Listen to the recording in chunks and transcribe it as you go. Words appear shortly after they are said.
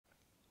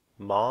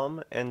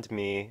Mom and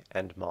Me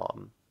and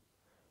Mom,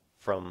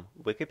 from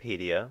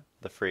Wikipedia,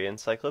 the free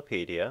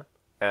encyclopedia,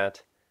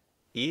 at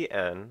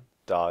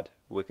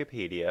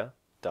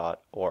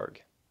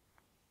en.wikipedia.org.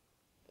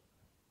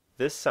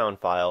 This sound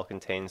file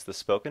contains the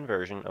spoken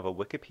version of a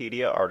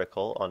Wikipedia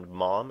article on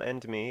Mom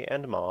and Me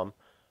and Mom,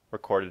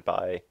 recorded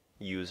by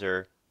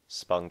user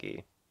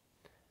Spungy.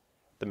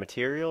 The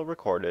material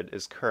recorded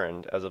is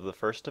current as of the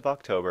 1st of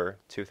October,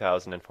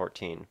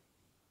 2014.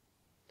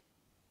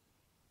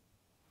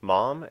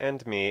 Mom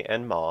and Me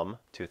and Mom,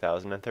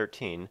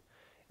 2013,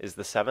 is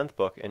the seventh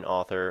book in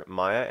author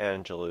Maya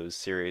Angelou's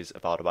series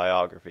of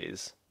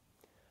autobiographies.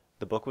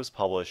 The book was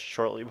published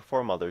shortly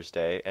before Mother's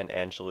Day and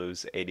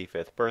Angelou's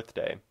 85th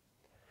birthday.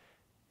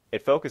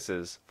 It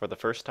focuses, for the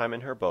first time in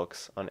her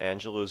books, on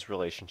Angelou's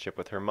relationship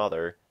with her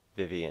mother,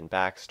 Vivian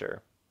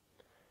Baxter.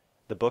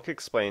 The book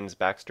explains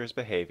Baxter's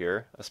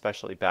behavior,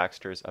 especially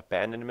Baxter's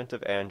abandonment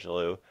of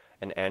Angelou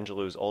and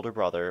Angelou's older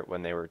brother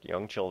when they were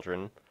young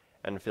children,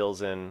 and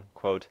fills in,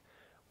 quote,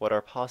 what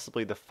are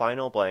possibly the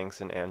final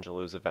blanks in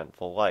Angelou's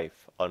eventful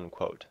life,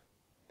 unquote.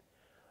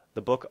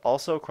 The book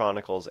also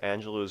chronicles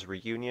Angelou's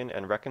reunion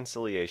and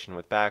reconciliation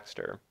with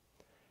Baxter.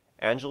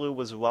 Angelou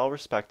was well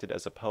respected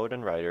as a poet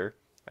and writer,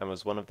 and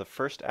was one of the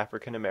first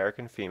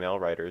African-American female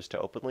writers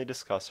to openly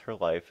discuss her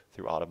life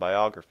through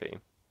autobiography.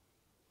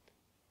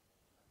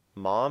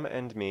 Mom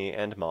and Me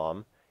and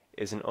Mom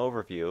is an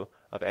overview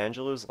of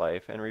Angelou's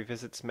life and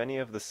revisits many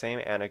of the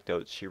same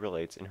anecdotes she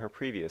relates in her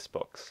previous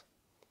books.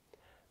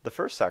 The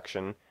first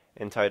section,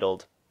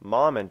 entitled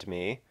Mom and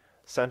Me,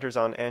 centers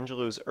on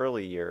Angelou's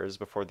early years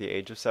before the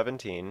age of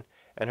 17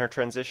 and her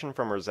transition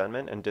from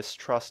resentment and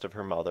distrust of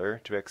her mother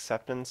to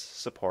acceptance,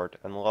 support,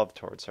 and love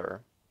towards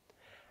her.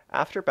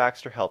 After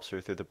Baxter helps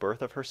her through the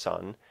birth of her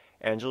son,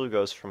 Angelou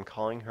goes from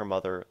calling her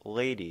mother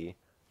Lady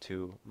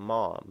to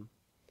Mom.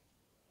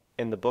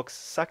 In the book's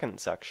second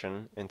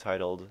section,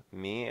 entitled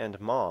Me and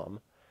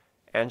Mom,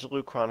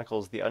 Angelou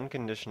chronicles the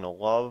unconditional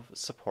love,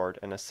 support,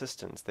 and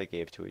assistance they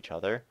gave to each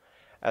other,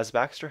 as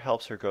Baxter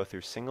helps her go through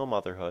single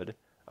motherhood,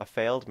 a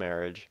failed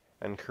marriage,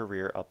 and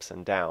career ups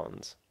and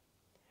downs.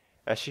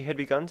 As she had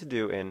begun to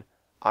do in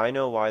I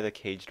Know Why the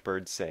Caged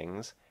Bird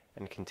Sings,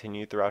 and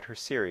continued throughout her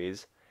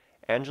series,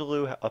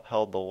 Angelou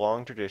upheld the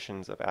long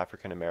traditions of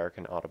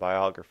African-American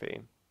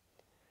autobiography.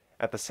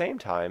 At the same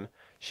time,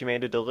 she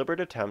made a deliberate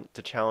attempt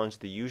to challenge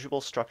the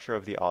usual structure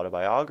of the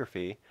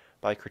autobiography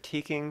by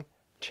critiquing,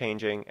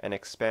 changing, and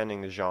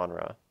expanding the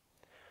genre.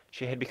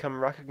 She had become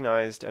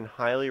recognized and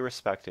highly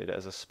respected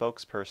as a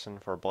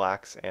spokesperson for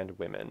blacks and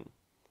women.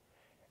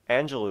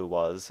 Angelou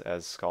was,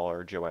 as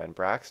scholar Joanne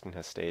Braxton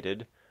has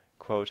stated,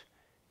 quote,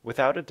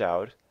 without a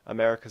doubt,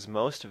 America's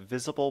most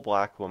visible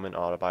black woman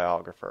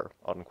autobiographer,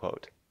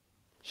 unquote.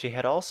 She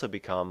had also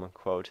become,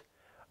 quote,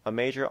 a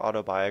major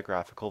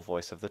autobiographical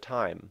voice of the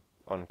time,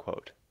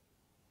 unquote.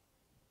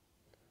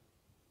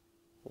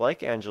 Like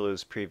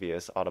Angelou's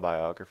previous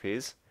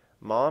autobiographies,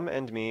 Mom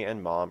and Me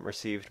and Mom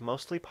received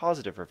mostly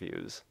positive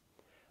reviews.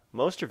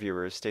 Most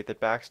reviewers state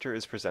that Baxter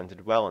is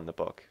presented well in the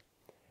book.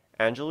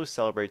 Angelou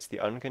celebrates the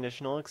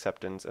unconditional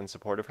acceptance and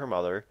support of her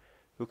mother,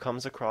 who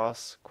comes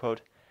across,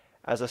 quote,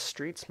 as a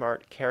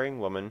street-smart, caring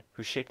woman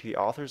who shaped the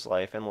author's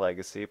life and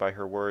legacy by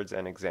her words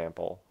and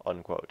example,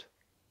 unquote.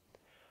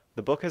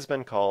 The book has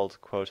been called,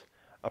 quote,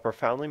 a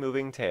profoundly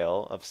moving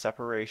tale of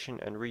separation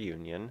and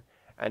reunion,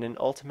 and an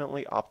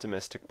ultimately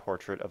optimistic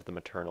portrait of the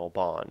maternal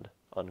bond,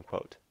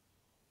 unquote.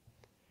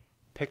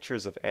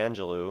 Pictures of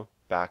Angelou,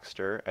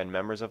 Baxter, and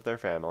members of their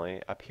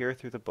family appear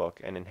through the book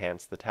and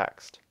enhance the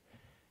text.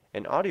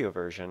 An audio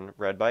version,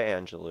 read by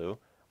Angelou,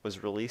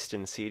 was released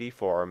in CD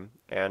form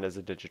and as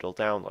a digital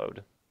download.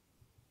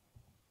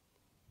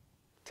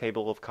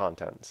 Table of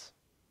Contents.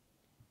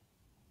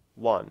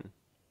 1.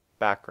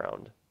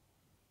 Background.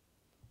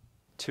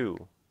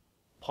 2.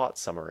 Plot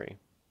summary.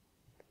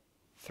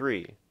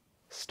 3.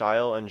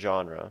 Style and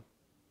genre.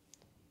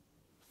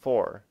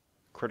 4.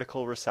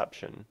 Critical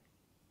reception.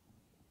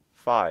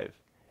 5.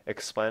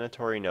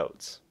 Explanatory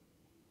notes.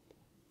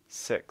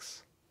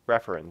 6.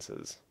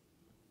 References.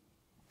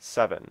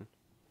 7.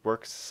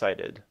 Works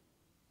cited.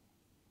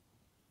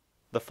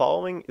 The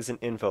following is an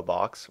info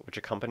box which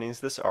accompanies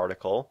this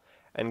article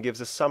and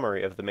gives a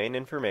summary of the main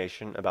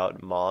information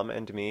about Mom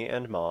and Me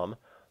and Mom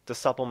to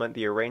supplement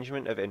the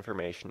arrangement of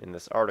information in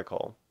this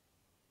article.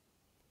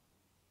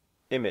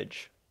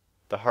 Image: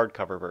 the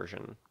hardcover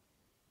version.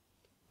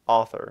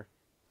 Author: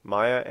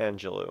 Maya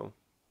Angelou.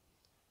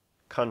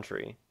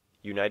 Country: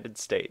 United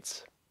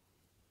States.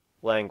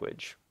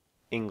 Language: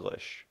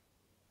 English.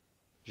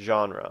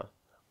 Genre: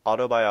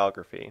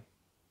 autobiography.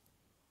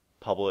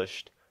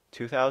 Published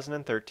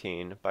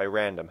 2013 by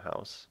Random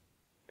House.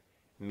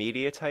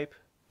 Media type: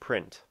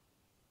 print.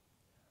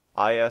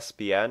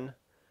 ISBN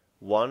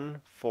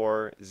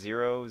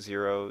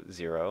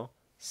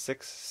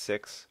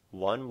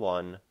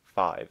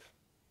 14000661115.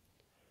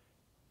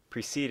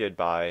 Preceded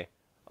by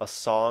A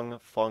Song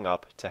Flung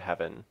Up to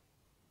Heaven.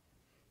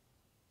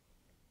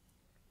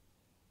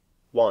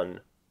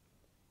 1.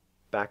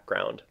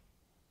 Background.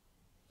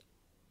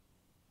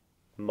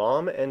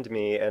 Mom and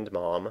Me and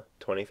Mom,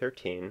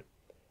 2013,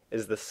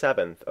 is the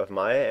seventh of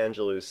Maya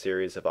Angelou's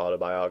series of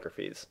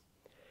autobiographies.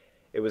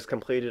 It was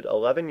completed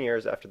 11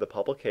 years after the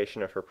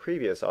publication of her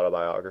previous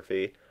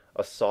autobiography,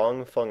 A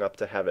Song Flung Up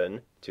to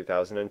Heaven,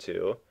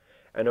 2002,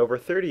 and over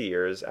 30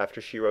 years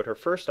after she wrote her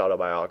first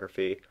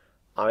autobiography,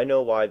 I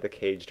Know Why the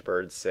Caged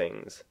Bird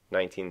Sings,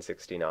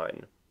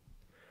 1969.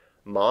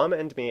 Mom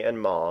and Me and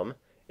Mom,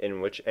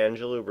 in which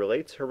Angelou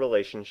relates her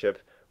relationship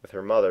with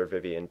her mother,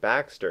 Vivian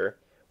Baxter,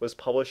 was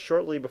published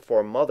shortly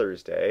before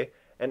Mother's Day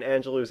and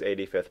Angelou's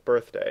 85th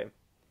birthday.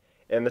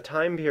 In the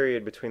time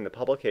period between the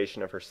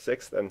publication of her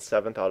sixth and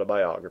seventh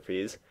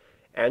autobiographies,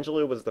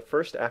 Angelou was the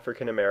first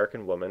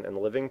African-American woman and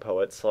living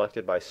poet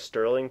selected by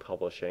Sterling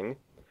Publishing,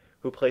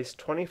 who placed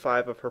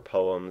 25 of her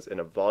poems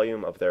in a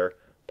volume of their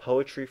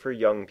Poetry for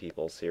Young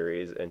People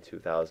series in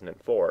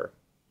 2004.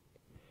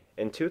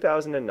 In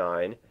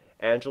 2009,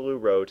 Angelou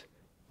wrote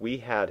We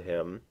Had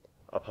Him,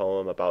 a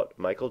poem about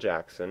Michael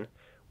Jackson,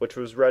 which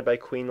was read by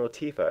Queen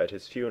Latifah at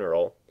his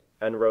funeral,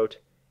 and wrote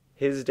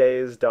His Day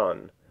is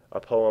Done, a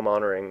poem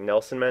honoring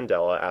Nelson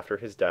Mandela after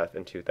his death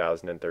in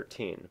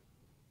 2013.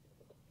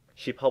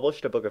 She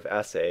published a book of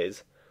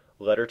essays,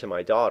 Letter to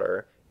My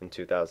Daughter, in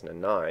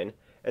 2009,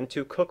 and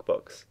two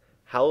cookbooks,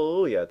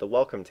 Hallelujah, The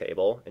Welcome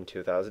Table, in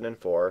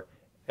 2004,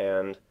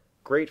 and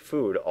Great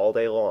Food All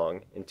Day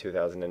Long, in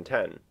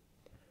 2010.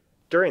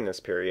 During this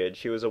period,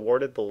 she was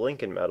awarded the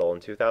Lincoln Medal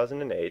in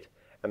 2008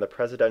 and the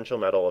Presidential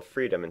Medal of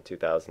Freedom in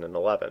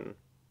 2011.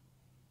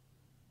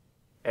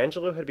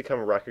 Angelou had become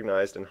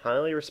recognized and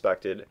highly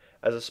respected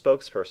as a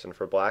spokesperson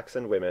for blacks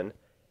and women,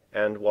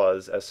 and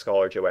was, as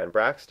scholar Joanne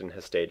Braxton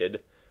has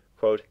stated,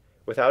 quote,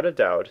 without a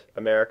doubt,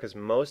 America's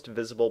most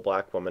visible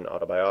black woman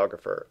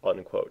autobiographer,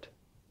 unquote.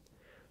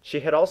 She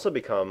had also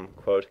become,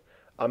 quote,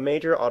 a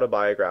major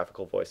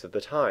autobiographical voice of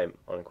the time,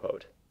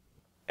 unquote.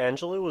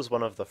 Angelou was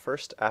one of the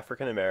first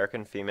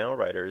African-American female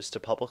writers to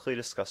publicly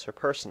discuss her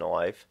personal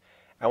life,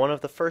 and one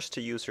of the first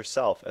to use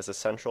herself as a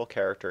central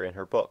character in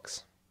her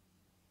books.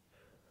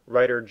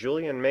 Writer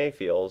Julian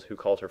Mayfield, who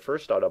called her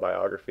first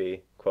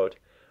autobiography, quote,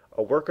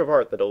 a work of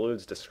art that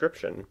eludes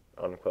description,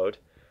 unquote,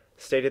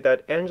 stated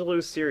that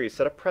Angelou's series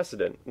set a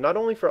precedent not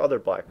only for other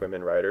black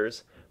women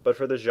writers, but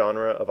for the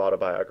genre of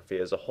autobiography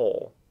as a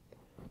whole.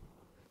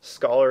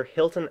 Scholar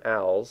Hilton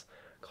Als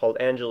called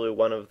Angelou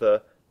one of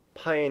the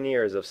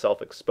pioneers of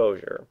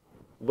self-exposure,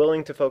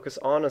 willing to focus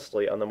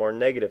honestly on the more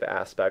negative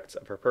aspects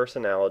of her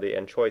personality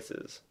and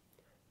choices.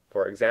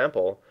 For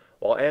example,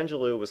 while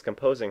Angelou was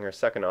composing her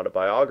second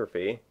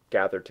autobiography,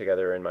 Gathered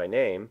Together in My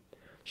Name,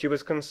 she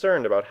was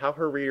concerned about how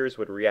her readers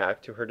would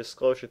react to her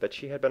disclosure that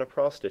she had been a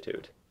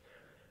prostitute.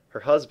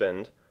 Her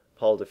husband,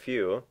 Paul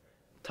DeFew,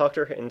 talked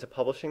her into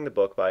publishing the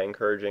book by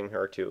encouraging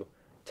her to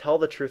tell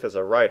the truth as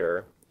a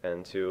writer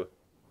and to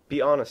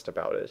be honest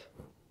about it.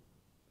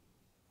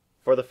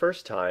 For the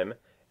first time,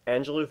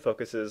 Angelou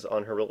focuses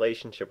on her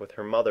relationship with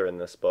her mother in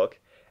this book,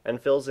 and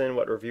fills in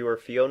what reviewer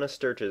Fiona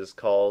Sturges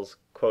calls,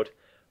 quote,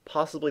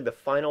 possibly the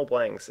final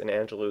blanks in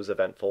Angelou's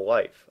eventful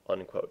life,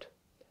 unquote.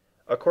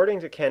 According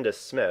to Candace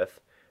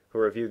Smith, who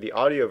reviewed the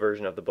audio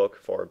version of the book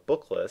for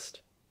Booklist,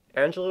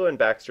 Angelou and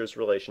Baxter's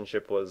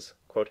relationship was,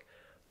 quote,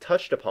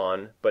 touched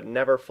upon, but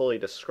never fully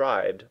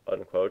described,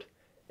 unquote,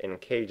 in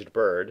Caged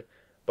Bird,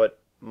 but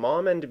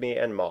Mom and Me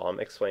and Mom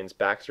explains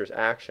Baxter's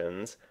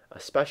actions,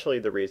 especially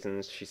the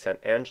reasons she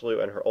sent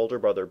Angelou and her older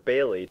brother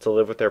Bailey to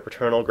live with their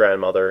paternal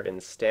grandmother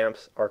in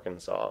Stamps,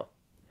 Arkansas.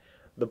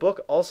 The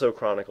book also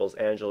chronicles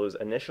Angelou's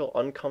initial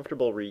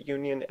uncomfortable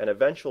reunion and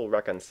eventual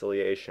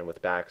reconciliation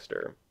with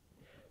Baxter.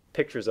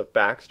 Pictures of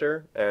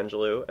Baxter,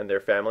 Angelou, and their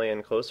family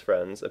and close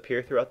friends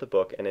appear throughout the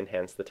book and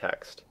enhance the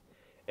text.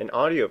 An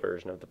audio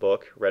version of the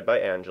book, read by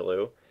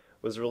Angelou,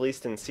 was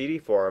released in CD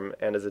form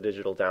and as a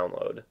digital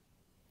download.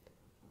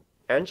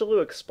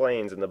 Angelou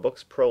explains in the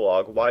book's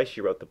prologue why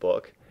she wrote the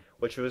book,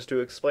 which was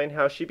to explain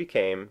how she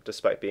became,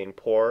 despite being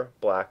poor,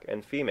 black,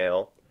 and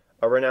female,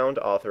 a renowned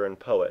author and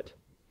poet.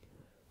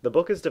 The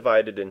book is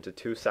divided into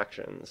two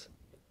sections.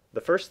 The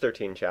first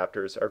 13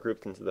 chapters are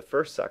grouped into the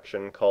first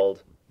section,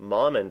 called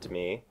Mom and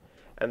Me,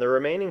 and the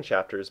remaining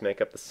chapters make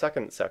up the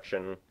second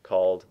section,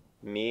 called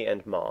Me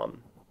and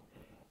Mom.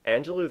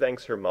 Angelou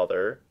thanks her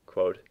mother,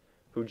 quote,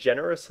 who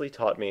generously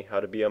taught me how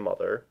to be a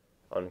mother,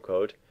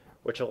 unquote,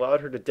 which allowed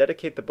her to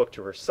dedicate the book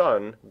to her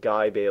son,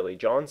 Guy Bailey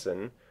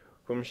Johnson,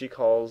 whom she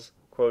calls,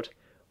 quote,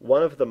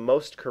 one of the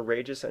most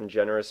courageous and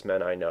generous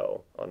men I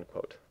know,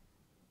 unquote.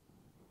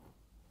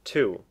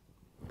 2.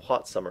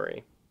 Plot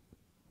summary.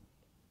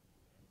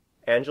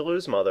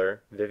 Angelou's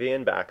mother,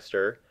 Vivian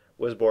Baxter,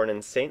 was born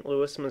in St.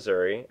 Louis,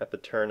 Missouri at the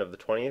turn of the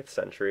 20th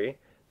century,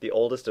 the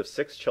oldest of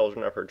 6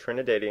 children of her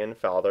Trinidadian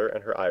father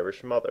and her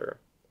Irish mother.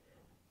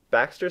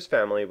 Baxter's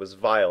family was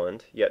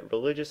violent, yet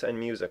religious and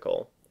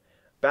musical.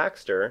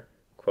 Baxter,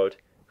 quote,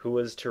 who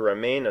was to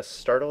remain a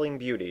startling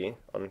beauty,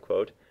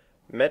 unquote,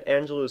 met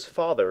Angelou's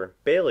father,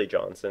 Bailey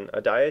Johnson,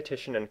 a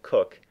dietitian and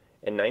cook,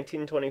 in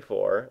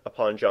 1924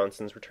 upon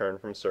Johnson's return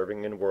from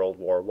serving in World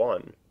War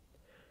I.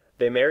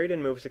 They married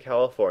and moved to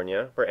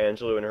California, where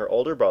Angelou and her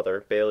older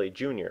brother, Bailey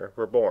Jr.,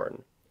 were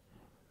born.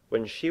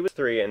 When she was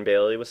 3 and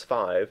Bailey was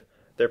 5,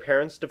 their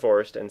parents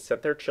divorced and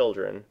sent their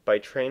children, by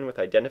train with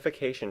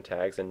identification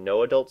tags and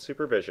no adult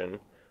supervision,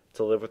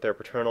 to live with their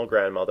paternal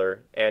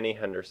grandmother, Annie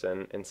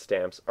Henderson, in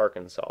Stamps,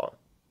 Arkansas.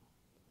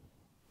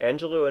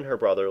 Angelou and her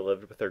brother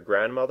lived with their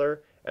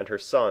grandmother and her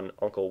son,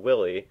 Uncle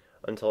Willie,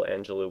 until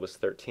Angelou was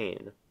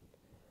 13.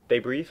 They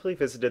briefly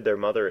visited their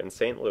mother in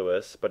St.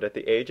 Louis, but at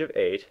the age of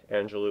 8,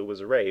 Angelou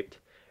was raped,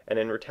 and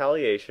in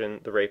retaliation,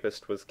 the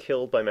rapist was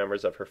killed by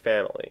members of her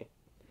family.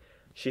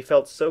 She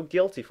felt so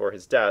guilty for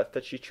his death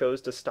that she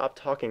chose to stop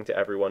talking to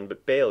everyone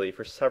but Bailey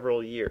for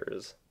several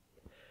years.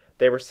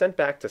 They were sent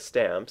back to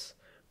Stamps,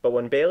 but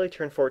when Bailey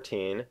turned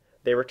 14,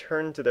 they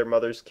returned to their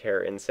mother's care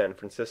in San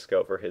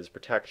Francisco for his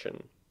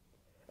protection.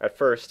 At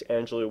first,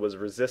 Angelou was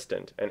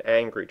resistant and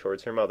angry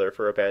towards her mother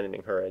for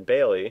abandoning her and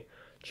Bailey,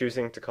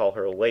 choosing to call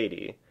her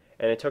Lady,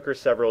 and it took her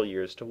several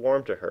years to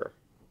warm to her.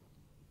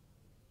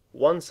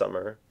 One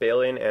summer,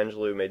 Bailey and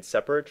Angelou made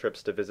separate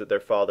trips to visit their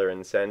father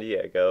in San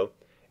Diego,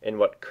 in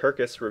what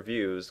Kirkus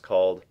Reviews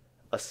called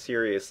a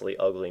seriously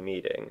ugly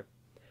meeting.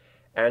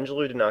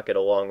 Angelou did not get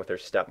along with her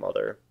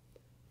stepmother.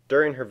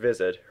 During her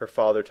visit, her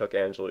father took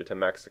Angelou to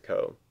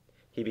Mexico.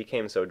 He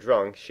became so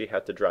drunk she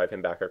had to drive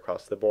him back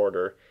across the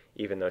border,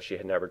 even though she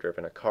had never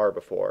driven a car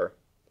before.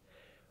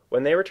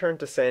 When they returned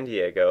to San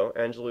Diego,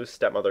 Angelou's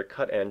stepmother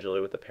cut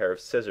Angelou with a pair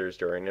of scissors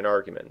during an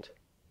argument.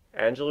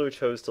 Angelou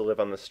chose to live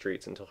on the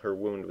streets until her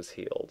wound was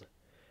healed.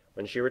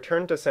 When she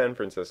returned to San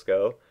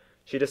Francisco,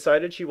 she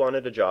decided she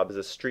wanted a job as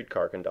a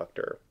streetcar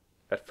conductor.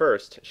 At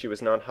first, she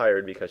was not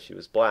hired because she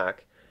was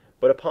black,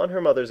 but upon her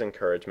mother's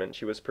encouragement,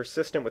 she was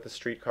persistent with the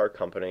streetcar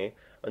company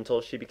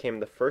until she became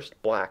the first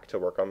black to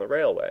work on the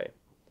railway.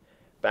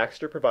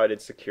 Baxter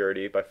provided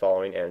security by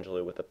following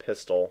Angelou with a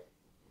pistol.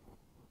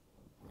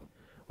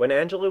 When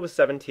Angelou was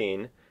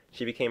 17,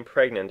 she became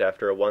pregnant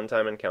after a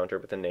one-time encounter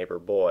with a neighbor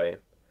boy.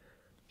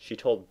 She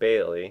told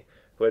Bailey,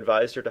 who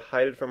advised her to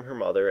hide it from her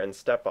mother and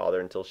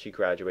stepfather until she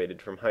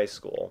graduated from high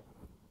school.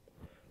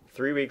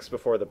 3 weeks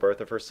before the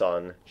birth of her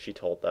son, she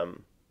told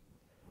them.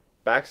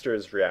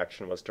 Baxter's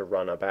reaction was to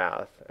run a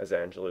bath, as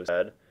Angelou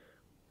said.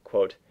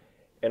 Quote,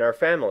 "In our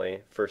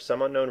family, for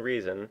some unknown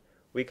reason,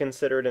 we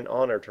consider it an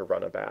honor to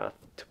run a bath,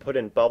 to put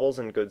in bubbles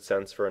and good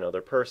sense for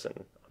another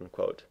person."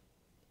 Unquote.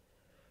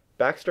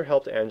 Baxter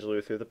helped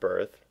Angelou through the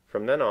birth.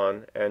 From then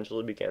on,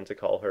 Angelou began to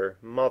call her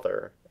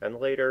Mother, and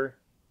later,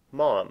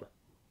 Mom.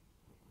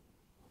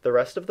 The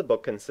rest of the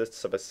book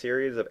consists of a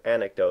series of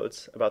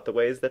anecdotes about the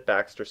ways that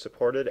Baxter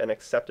supported and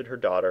accepted her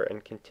daughter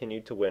and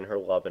continued to win her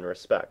love and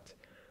respect,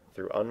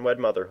 through unwed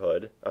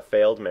motherhood, a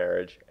failed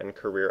marriage, and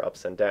career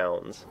ups and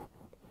downs.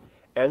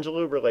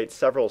 Angelou relates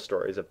several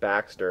stories of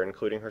Baxter,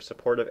 including her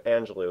support of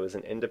Angelou as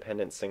an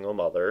independent single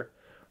mother,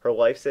 her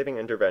life-saving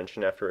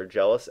intervention after a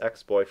jealous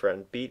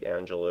ex-boyfriend beat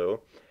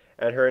Angelou,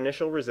 and her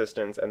initial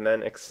resistance and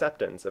then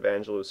acceptance of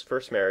Angelou's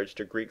first marriage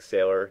to Greek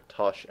sailor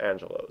Tosh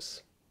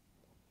Angelos.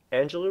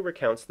 Angelou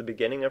recounts the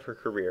beginning of her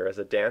career as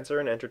a dancer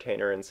and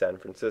entertainer in San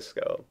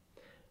Francisco.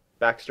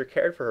 Baxter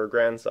cared for her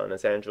grandson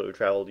as Angelou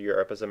traveled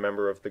Europe as a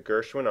member of the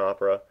Gershwin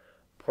opera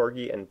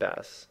Porgy and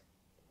Bess.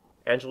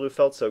 Angelou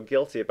felt so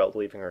guilty about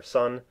leaving her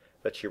son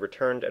that she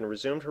returned and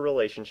resumed her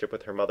relationship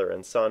with her mother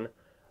and son,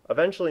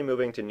 eventually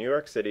moving to New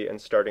York City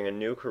and starting a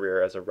new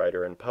career as a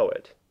writer and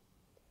poet.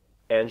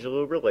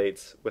 Angelou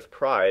relates, with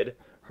pride,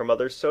 her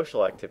mother's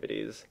social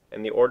activities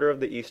in the Order of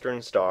the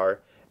Eastern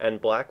Star and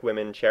Black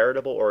women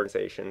charitable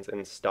organizations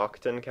in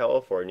Stockton,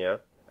 California,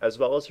 as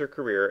well as her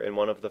career in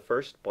one of the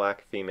first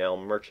black female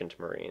merchant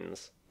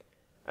marines.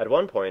 At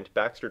one point,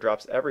 Baxter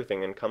drops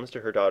everything and comes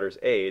to her daughter's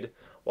aid,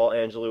 while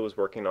Angelou is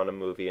working on a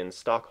movie in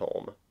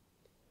Stockholm.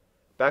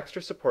 Baxter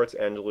supports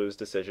Angelou's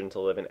decision to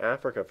live in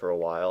Africa for a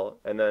while,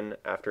 and then,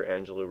 after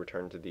Angelou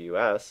returned to the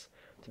U.S.,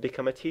 to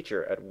become a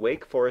teacher at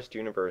Wake Forest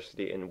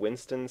University in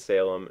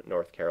Winston-Salem,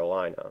 North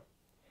Carolina.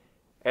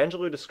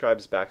 Angelou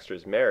describes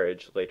Baxter's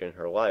marriage, late in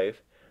her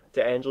life,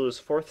 to Angelou's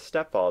fourth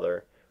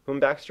stepfather, whom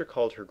Baxter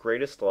called her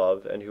greatest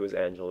love and who was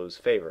Angelou's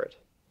favorite.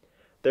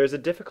 There is a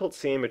difficult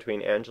scene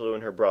between Angelou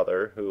and her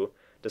brother, who,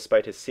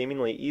 despite his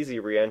seemingly easy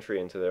re-entry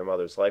into their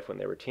mother's life when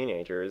they were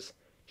teenagers,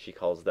 she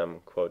calls them,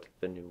 quote,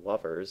 the new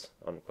lovers,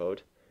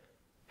 unquote,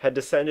 had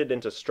descended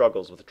into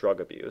struggles with drug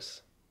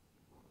abuse.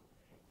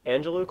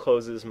 Angelou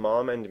closes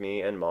Mom and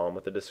Me and Mom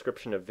with a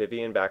description of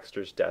Vivian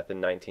Baxter's death in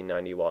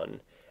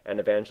 1991, and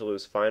of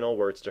Angelou's final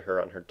words to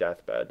her on her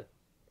deathbed.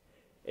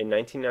 In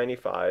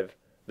 1995,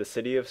 the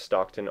city of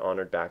Stockton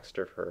honored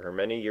Baxter for her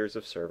many years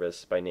of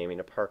service by naming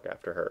a park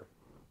after her.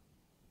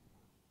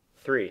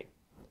 3.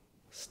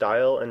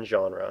 Style and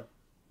genre.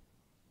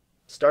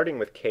 Starting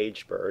with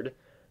Caged Bird,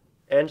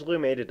 Angelou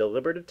made a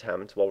deliberate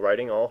attempt while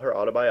writing all her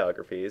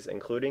autobiographies,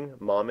 including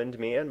Mom and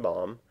Me and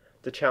Mom,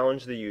 to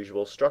challenge the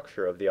usual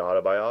structure of the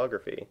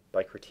autobiography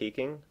by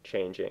critiquing,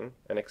 changing,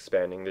 and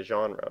expanding the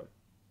genre.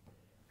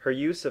 Her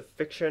use of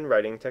fiction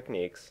writing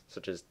techniques,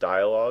 such as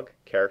dialogue,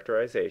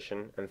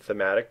 characterization, and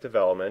thematic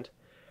development,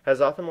 has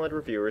often led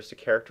reviewers to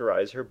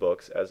characterize her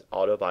books as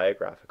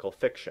autobiographical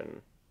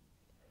fiction.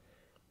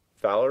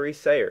 Valerie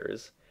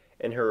Sayers,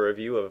 in her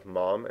review of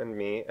Mom and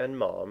Me and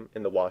Mom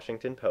in the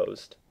Washington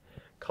Post,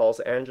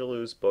 calls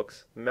Angelou's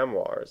books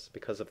memoirs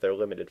because of their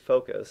limited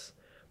focus,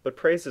 but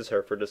praises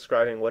her for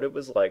describing what it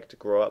was like to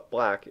grow up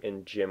black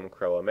in Jim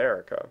Crow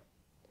America.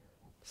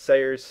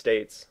 Sayers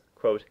states,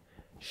 quote,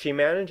 "She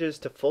manages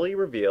to fully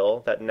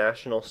reveal that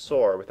national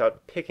sore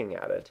without picking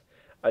at it,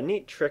 a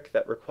neat trick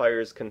that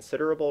requires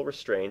considerable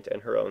restraint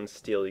and her own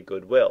steely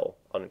goodwill,"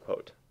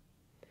 unquote.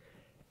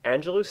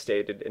 Angelou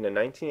stated in a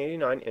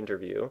 1989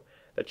 interview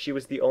that she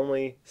was the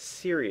only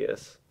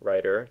serious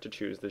writer to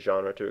choose the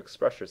genre to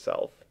express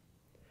herself.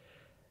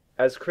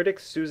 As critic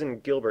Susan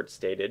Gilbert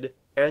stated,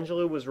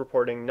 Angelou was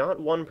reporting not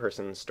one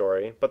person's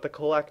story, but the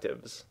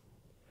collective's.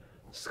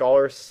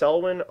 Scholar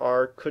Selwyn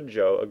R.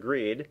 Cudjoe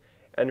agreed,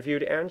 and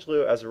viewed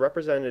Angelou as a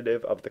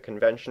representative of the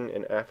convention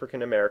in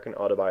African American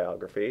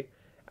autobiography,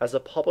 as a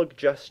public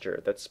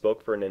gesture that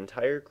spoke for an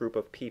entire group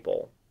of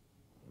people.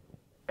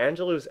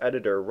 Angelou's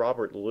editor,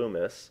 Robert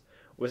Loomis,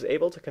 was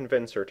able to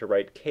convince her to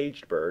write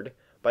Caged Bird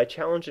by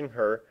challenging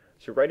her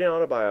to write an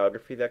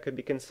autobiography that could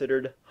be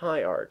considered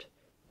high art,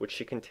 which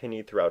she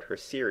continued throughout her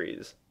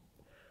series.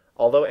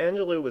 Although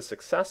Angelou was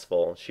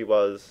successful, she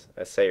was,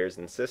 as Sayers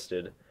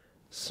insisted,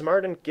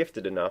 smart and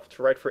gifted enough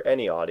to write for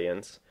any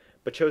audience,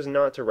 but chose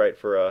not to write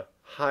for a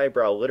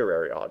highbrow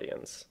literary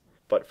audience,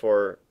 but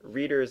for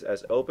readers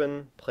as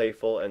open,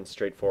 playful, and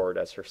straightforward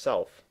as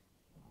herself.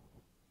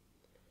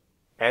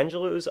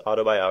 Angelou's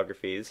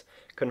autobiographies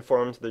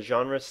conform to the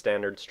genre's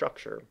standard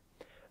structure.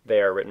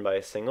 They are written by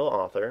a single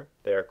author,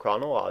 they are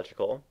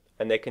chronological,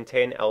 and they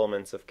contain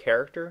elements of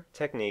character,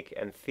 technique,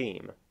 and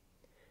theme.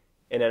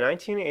 In a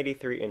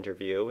 1983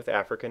 interview with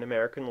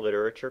African-American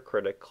literature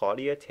critic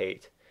Claudia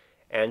Tate,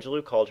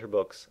 Angelou called her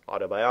books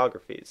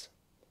autobiographies.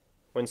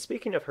 When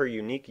speaking of her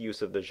unique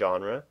use of the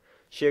genre,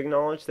 she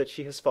acknowledged that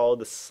she has followed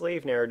the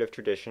slave narrative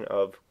tradition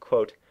of,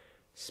 quote,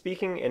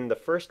 speaking in the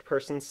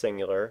first-person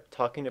singular,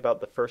 talking about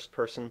the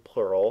first-person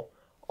plural,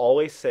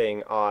 always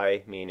saying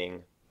I,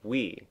 meaning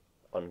we,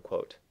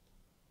 unquote.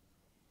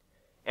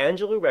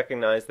 Angelou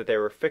recognized that there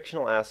were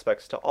fictional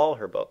aspects to all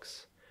her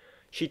books.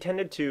 She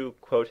tended to,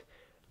 quote,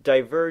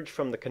 diverge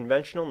from the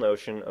conventional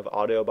notion of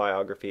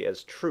autobiography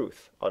as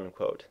truth,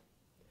 unquote.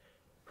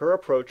 Her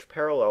approach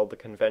paralleled the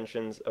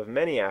conventions of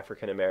many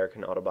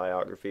African-American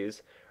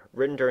autobiographies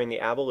written during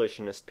the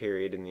abolitionist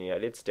period in the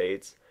United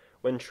States,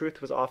 when truth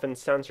was often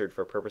censored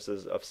for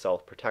purposes of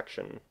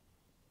self-protection.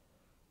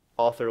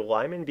 Author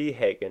Lyman B.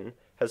 Hagen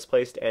has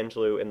placed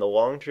Angelou in the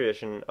long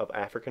tradition of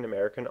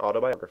African-American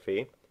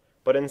autobiography,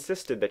 but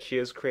insisted that she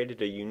has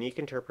created a unique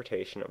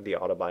interpretation of the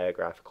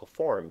autobiographical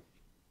form.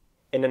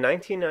 In a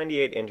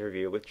 1998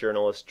 interview with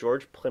journalist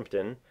George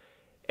Plimpton,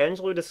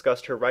 Angelou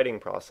discussed her writing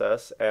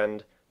process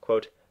and,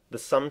 quote, the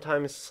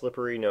sometimes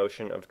slippery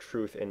notion of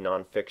truth in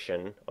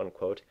nonfiction,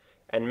 unquote,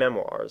 and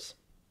memoirs.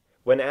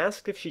 When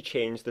asked if she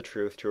changed the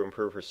truth to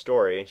improve her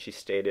story, she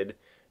stated,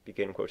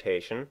 begin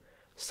quotation,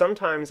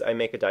 "Sometimes I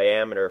make a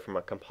diameter from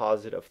a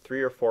composite of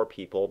 3 or 4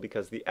 people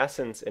because the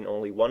essence in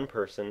only one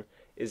person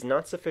is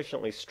not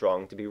sufficiently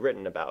strong to be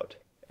written about,"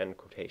 end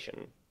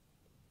quotation.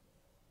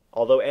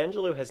 Although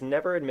Angelou has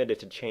never admitted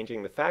to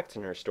changing the facts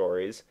in her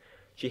stories,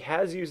 she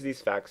has used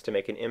these facts to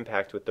make an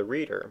impact with the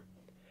reader.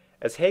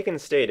 As Hagen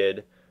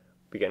stated,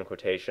 begin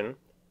quotation,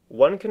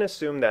 "One can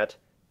assume that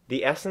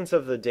the essence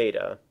of the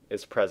data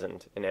is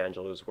present in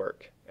Angelou's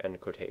work,"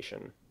 end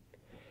quotation.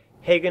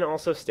 Hagen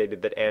also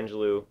stated that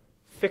Angelou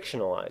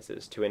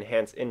fictionalizes to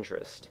enhance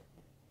interest.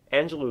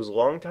 Angelou's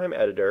longtime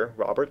editor,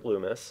 Robert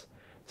Loomis,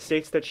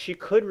 states that she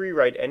could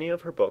rewrite any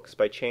of her books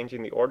by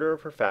changing the order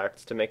of her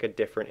facts to make a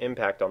different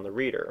impact on the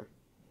reader.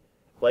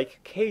 Like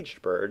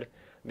Caged Bird,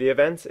 the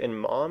events in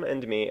Mom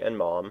and Me and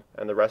Mom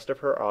and the rest of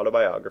her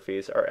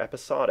autobiographies are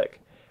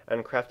episodic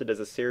and crafted as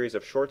a series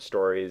of short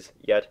stories,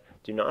 yet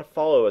do not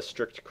follow a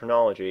strict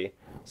chronology,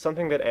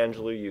 something that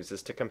Angelou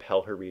uses to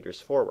compel her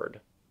readers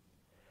forward.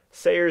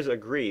 Sayers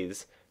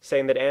agrees,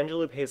 saying that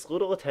Angelou pays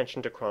little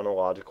attention to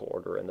chronological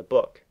order in the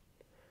book.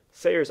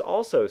 Sayers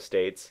also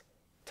states,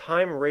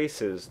 "Time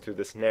races through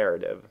this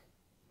narrative."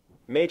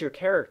 Major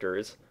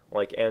characters,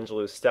 like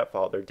Angelou's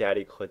stepfather,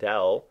 Daddy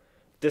Claudel,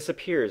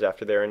 disappears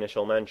after their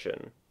initial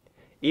mention.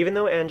 Even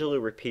though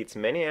Angelou repeats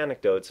many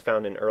anecdotes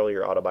found in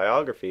earlier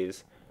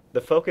autobiographies,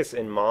 the focus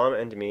in Mom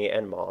and Me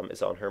and Mom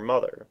is on her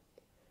mother.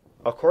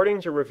 According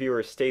to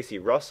reviewer Stacey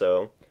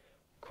Russo,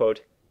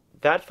 quote,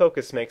 "That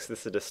focus makes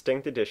this a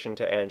distinct addition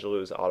to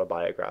Angelou's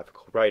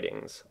autobiographical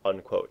writings,"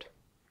 unquote.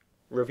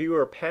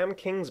 Reviewer Pam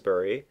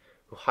Kingsbury,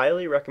 who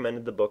highly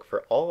recommended the book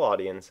for all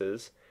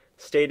audiences,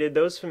 stated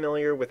those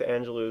familiar with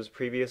Angelou's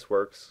previous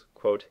works,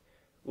 quote,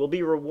 "will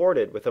be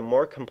rewarded with a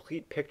more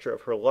complete picture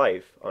of her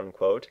life,"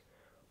 unquote,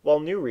 while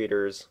new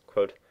readers,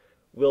 quote,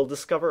 "will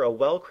discover a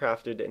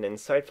well-crafted and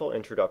insightful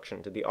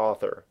introduction to the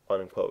author,"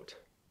 unquote.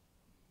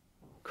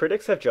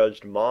 Critics have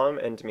judged Mom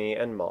and Me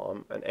and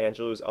Mom and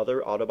Angelou's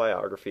other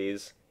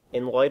autobiographies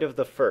in light of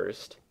the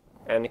first,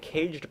 and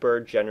Caged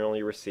Bird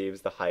generally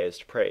receives the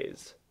highest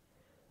praise.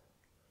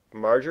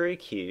 Marjorie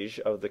Kij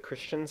of the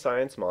Christian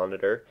Science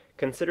Monitor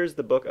considers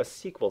the book a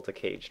sequel to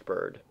Caged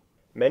Bird.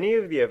 Many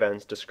of the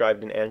events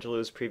described in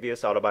Angelou's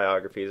previous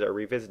autobiographies are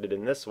revisited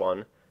in this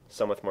one,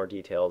 some with more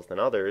details than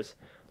others,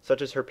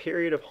 such as her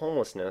period of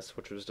homelessness,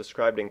 which was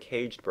described in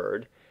Caged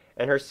Bird,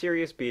 and her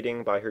serious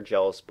beating by her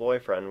jealous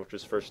boyfriend, which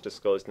was first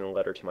disclosed in a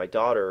letter to my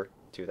daughter,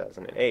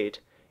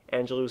 2008,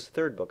 Angelou's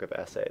third book of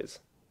essays.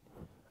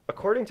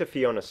 According to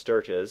Fiona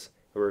Sturges,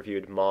 who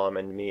reviewed Mom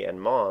and Me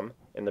and Mom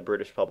in the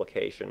British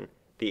publication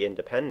The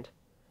Independent,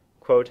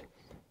 quote,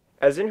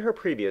 "As in her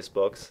previous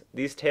books,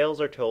 these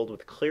tales are told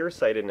with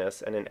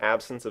clear-sightedness and an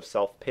absence of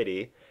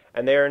self-pity,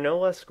 and they are no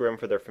less grim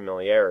for their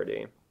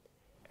familiarity.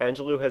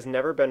 Angelou has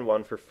never been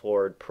one for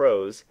florid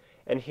prose,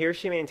 and here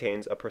she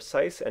maintains a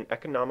precise and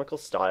economical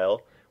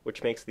style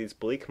which makes these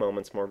bleak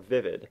moments more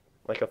vivid,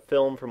 like a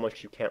film from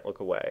which you can't look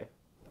away."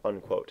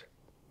 Unquote.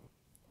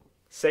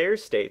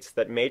 Sayers states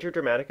that major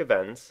dramatic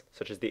events,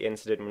 such as the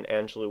incident when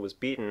Angelou was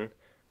beaten,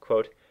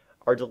 quote,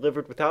 "are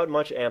delivered without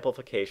much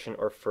amplification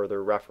or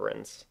further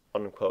reference."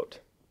 Unquote.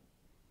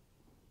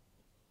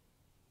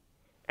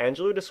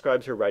 Angelou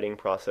describes her writing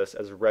process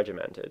as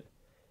regimented.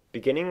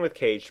 Beginning with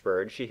Caged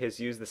Bird, she has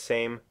used the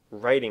same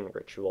writing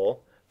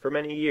ritual for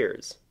many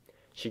years.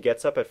 She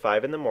gets up at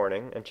 5 in the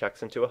morning and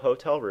checks into a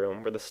hotel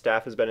room where the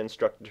staff has been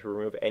instructed to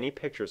remove any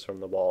pictures from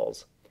the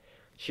walls.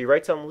 She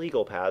writes on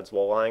legal pads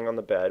while lying on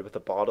the bed with a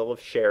bottle of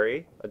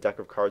sherry, a deck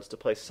of cards to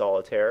play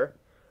solitaire,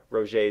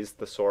 Roget's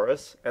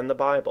Thesaurus, and the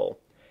Bible,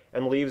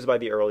 and leaves by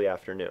the early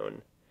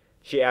afternoon.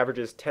 She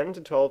averages 10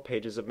 to 12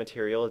 pages of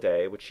material a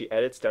day, which she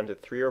edits down to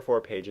 3 or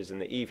 4 pages in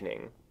the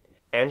evening.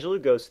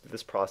 Angelou goes through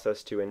this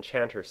process to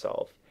enchant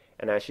herself,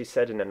 and as she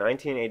said in a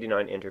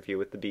 1989 interview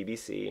with the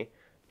BBC,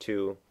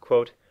 to,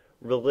 quote,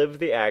 "relive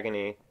the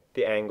agony,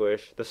 the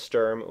anguish, the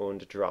Sturm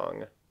und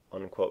Drang."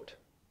 Unquote.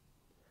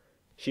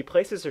 She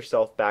places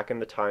herself back in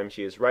the time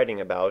she is writing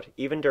about,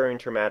 even during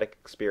traumatic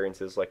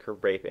experiences like her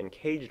rape in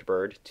Caged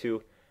Bird,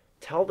 to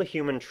tell the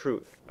human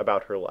truth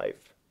about her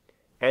life.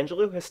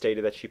 Angelou has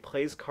stated that she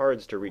plays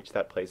cards to reach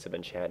that place of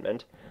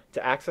enchantment,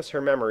 to access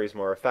her memories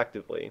more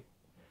effectively.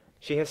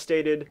 She has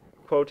stated,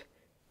 quote,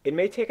 "It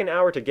may take an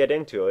hour to get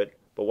into it,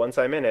 but once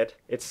I'm in it,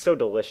 it's so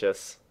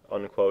delicious."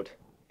 Unquote.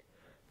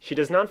 She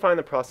does not find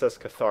the process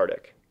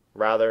cathartic.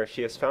 Rather,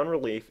 she has found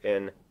relief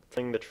in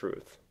telling the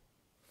truth.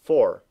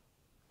 4.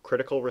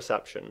 Critical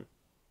reception.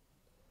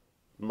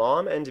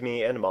 Mom and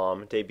Me and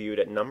Mom debuted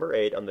at number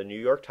 8 on the New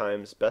York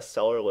Times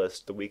bestseller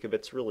list the week of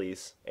its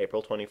release,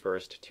 April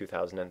 21st,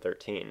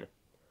 2013.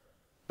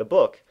 The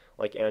book,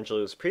 like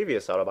Angelou's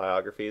previous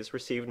autobiographies,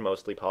 received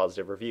mostly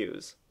positive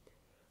reviews.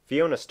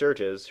 Fiona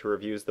Sturges, who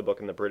reviews the book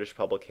in the British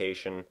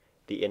publication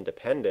The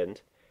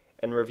Independent,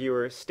 and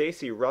reviewer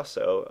Stacey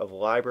Russo of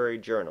Library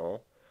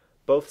Journal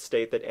both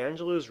state that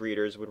Angelou's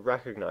readers would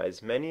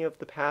recognize many of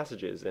the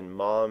passages in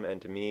Mom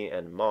and Me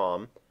and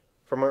Mom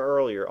from her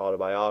earlier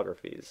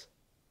autobiographies.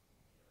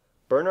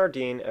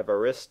 Bernardine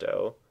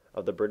Evaristo,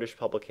 of the British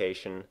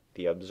publication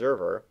The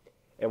Observer,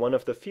 in one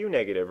of the few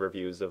negative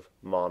reviews of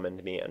Mom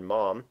and Me and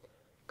Mom,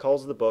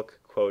 calls the book,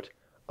 quote,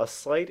 "a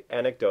slight,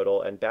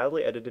 anecdotal, and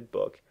badly edited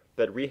book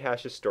that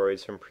rehashes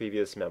stories from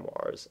previous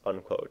memoirs."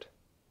 Unquote.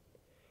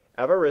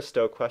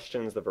 Evaristo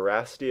questions the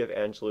veracity of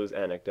Angelou's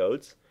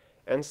anecdotes,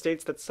 and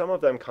states that some of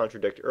them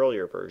contradict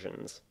earlier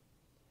versions.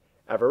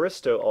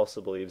 Evaristo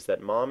also believes that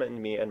Mom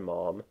and Me and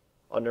Mom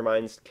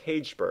undermines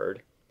Caged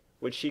Bird,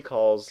 which she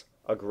calls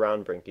a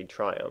groundbreaking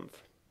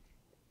triumph.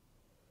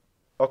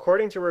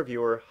 According to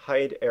reviewer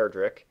Hyde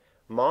Erdrich,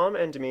 Mom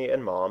and Me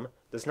and Mom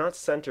does not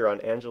center on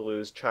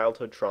Angelou's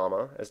childhood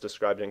trauma as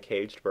described in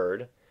Caged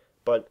Bird,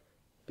 but,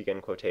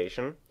 begin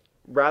quotation,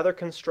 rather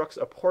constructs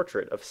a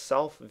portrait of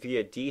self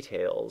via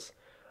details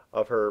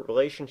of her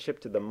relationship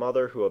to the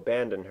mother who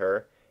abandoned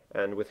her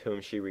and with whom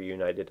she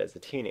reunited as a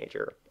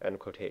teenager, end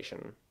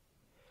quotation.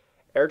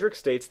 Erdrich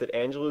states that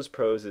Angelou's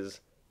prose is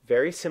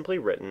very simply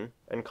written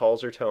and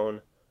calls her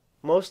tone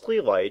mostly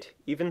light,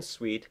 even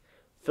sweet,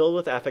 filled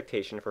with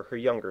affectation for her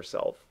younger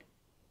self.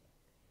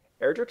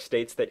 Erdrich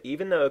states that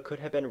even though it could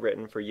have been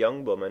written for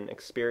young women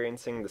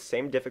experiencing the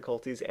same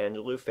difficulties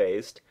Angelou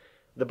faced,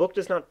 the book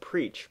does not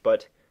preach,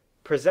 but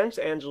presents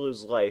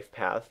Angelou's life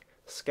path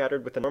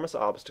scattered with enormous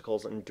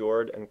obstacles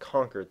endured and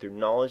conquered through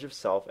knowledge of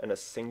self and a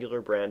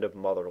singular brand of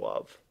mother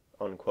love.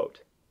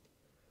 Unquote.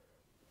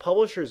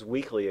 Publishers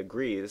Weekly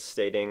agrees,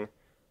 stating,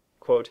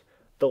 quote,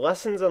 "The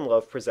lessons on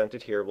love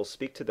presented here will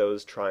speak to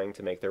those trying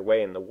to make their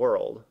way in the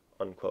world."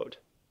 Unquote.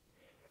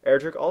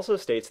 Erdrich also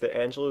states that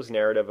Angelou's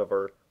narrative of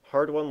her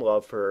hard-won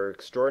love for her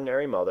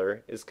extraordinary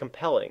mother is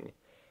compelling,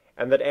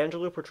 and that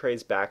Angelou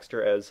portrays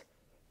Baxter as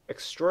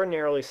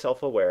extraordinarily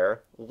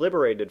self-aware,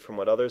 liberated from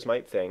what others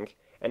might think,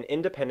 and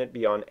independent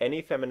beyond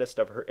any feminist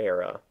of her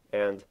era,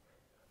 and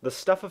the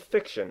stuff of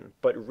fiction,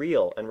 but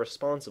real and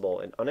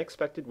responsible in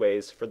unexpected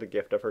ways for the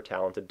gift of her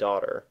talented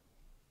daughter.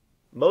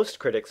 Most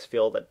critics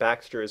feel that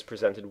Baxter is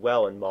presented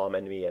well in Mom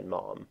and Me and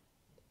Mom.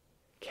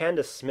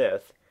 Candace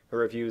Smith, who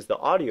reviews the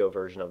audio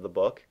version of the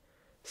book,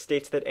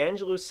 states that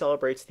Angelou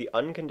celebrates the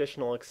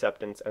unconditional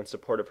acceptance and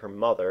support of her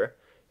mother,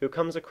 who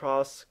comes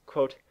across,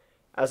 quote,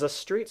 "as a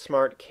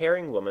street-smart,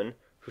 caring woman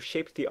who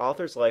shaped the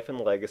author's life and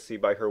legacy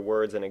by her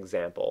words and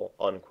example,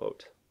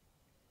 unquote.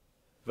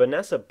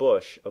 Vanessa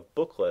Bush of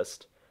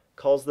Booklist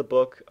calls the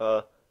book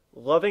a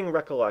loving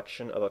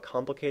recollection of a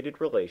complicated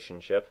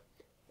relationship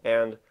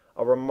and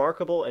a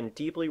remarkable and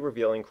deeply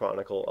revealing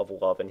chronicle of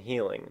love and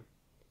healing.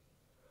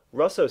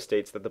 Russo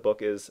states that the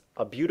book is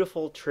a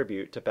beautiful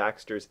tribute to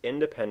Baxter's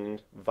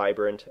independent,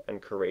 vibrant,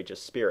 and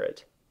courageous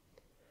spirit.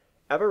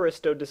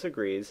 Evaristo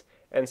disagrees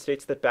and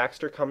states that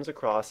Baxter comes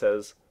across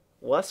as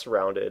less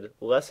rounded,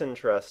 less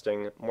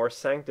interesting, more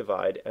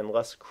sanctified, and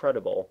less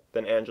credible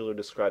than Angelou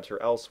describes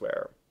her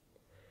elsewhere.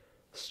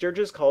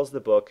 Sturges calls the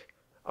book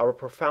a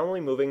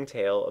profoundly moving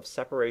tale of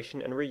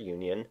separation and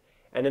reunion,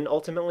 and an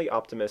ultimately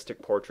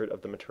optimistic portrait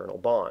of the maternal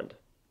bond.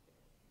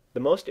 The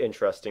most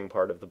interesting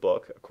part of the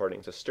book,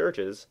 according to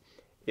Sturges,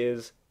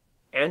 is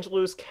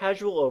Angelou's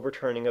casual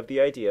overturning of the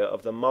idea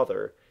of the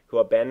mother who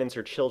abandons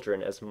her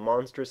children as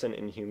monstrous and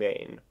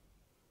inhumane.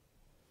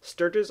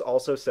 Sturges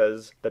also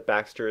says that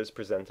Baxter is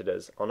presented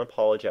as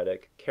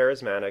unapologetic,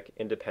 charismatic,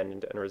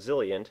 independent, and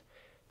resilient,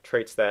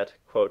 traits that,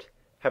 quote,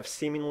 have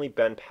seemingly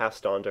been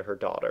passed on to her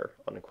daughter,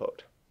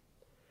 unquote.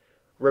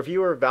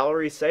 Reviewer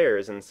Valerie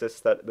Sayers insists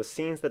that the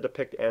scenes that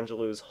depict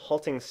Angelou's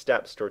halting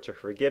steps towards her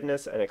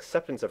forgiveness and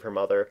acceptance of her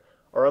mother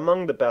are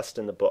among the best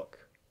in the book.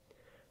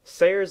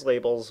 Sayers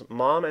labels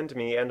Mom and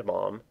Me and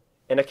Mom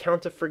an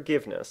account of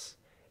forgiveness,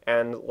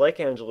 and, like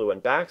Angelou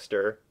and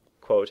Baxter,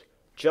 quote,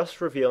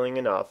 just revealing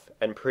enough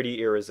and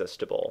pretty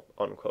irresistible,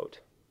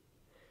 unquote.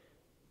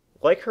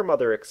 Like her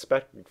mother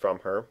expected from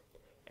her,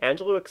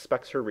 Angelou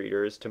expects her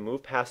readers to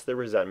move past their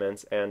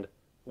resentments and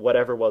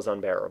whatever was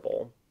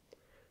unbearable.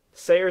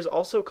 Sayers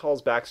also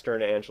calls Baxter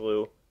and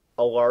Angelou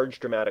a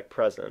large dramatic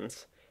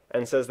presence,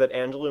 and says that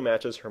Angelou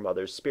matches her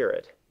mother's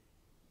spirit.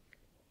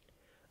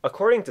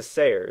 According to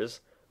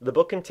Sayers, the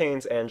book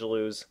contains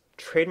Angelou's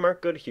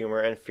trademark good humor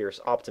and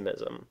fierce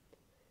optimism.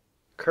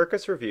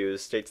 Kirkus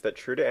Reviews states that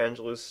true to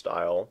Angelou's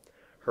style,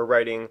 her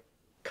writing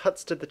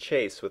cuts to the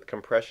chase with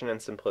compression and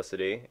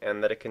simplicity,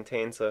 and that it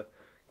contains a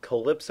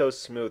calypso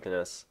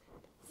smoothness,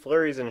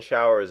 flurries and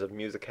showers of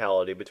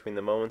musicality between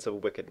the moments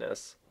of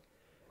wickedness.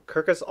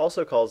 Kirkus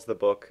also calls the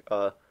book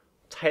a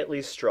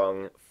tightly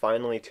strung,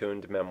 finely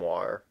tuned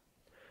memoir.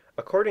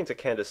 According to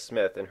Candace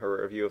Smith in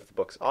her review of the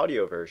book's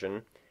audio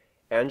version,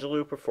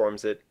 Angelou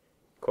performs it,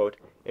 quote,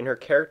 in her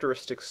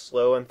characteristic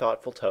slow and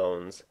thoughtful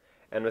tones,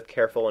 and with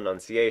careful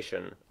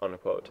enunciation,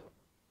 unquote.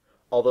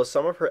 Although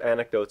some of her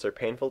anecdotes are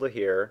painful to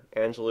hear,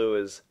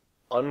 Angelou is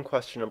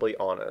unquestionably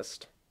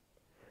honest.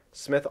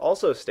 Smith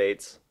also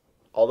states,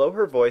 although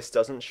her voice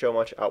doesn't show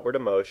much outward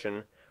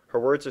emotion, her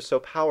words are so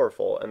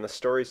powerful and the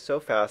stories so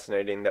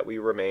fascinating that we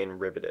remain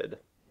riveted.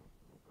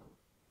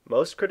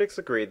 Most critics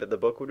agree that the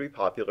book would be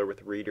popular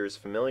with readers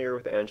familiar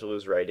with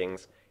Angelou's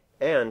writings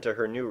and to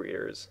her new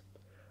readers.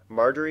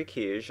 Marjorie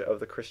Kij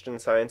of the Christian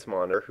Science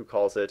Monitor, who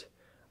calls it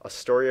a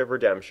story of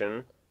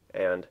redemption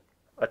and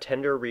a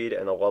tender read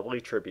and a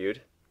lovely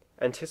tribute,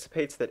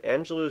 anticipates that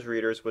Angelou's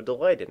readers would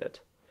delight in it.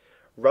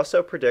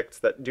 Russo predicts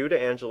that due to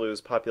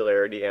Angelou's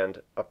popularity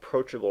and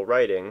approachable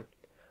writing,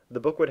 the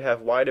book would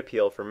have wide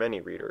appeal for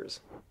many readers.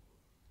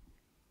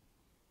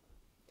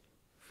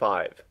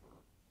 5.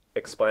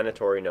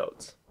 Explanatory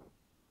notes.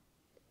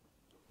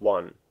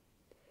 1.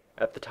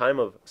 At the time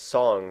of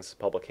Song's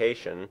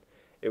publication,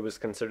 it was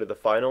considered the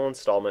final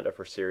installment of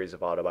her series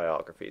of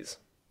autobiographies.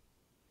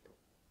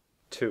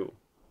 2.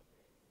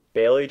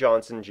 Bailey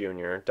Johnson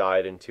Jr.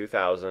 died in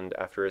 2000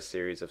 after a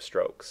series of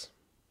strokes.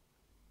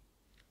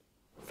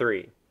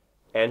 3.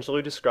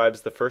 Angelou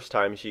describes the first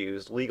time she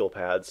used legal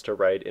pads to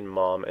write in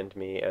Mom and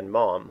Me and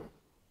Mom.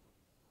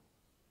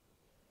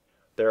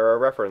 There are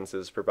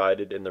references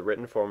provided in the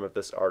written form of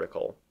this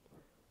article.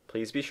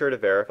 Please be sure to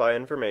verify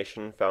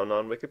information found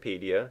on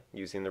Wikipedia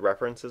using the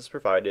references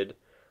provided,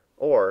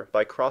 or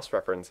by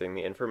cross-referencing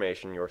the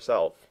information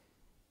yourself.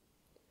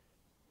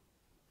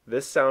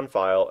 This sound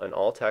file and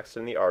all text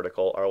in the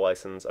article are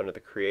licensed under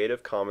the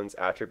Creative Commons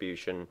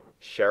Attribution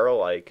Share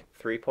Alike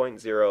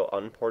 3.0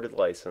 Unported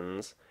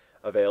License,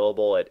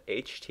 available at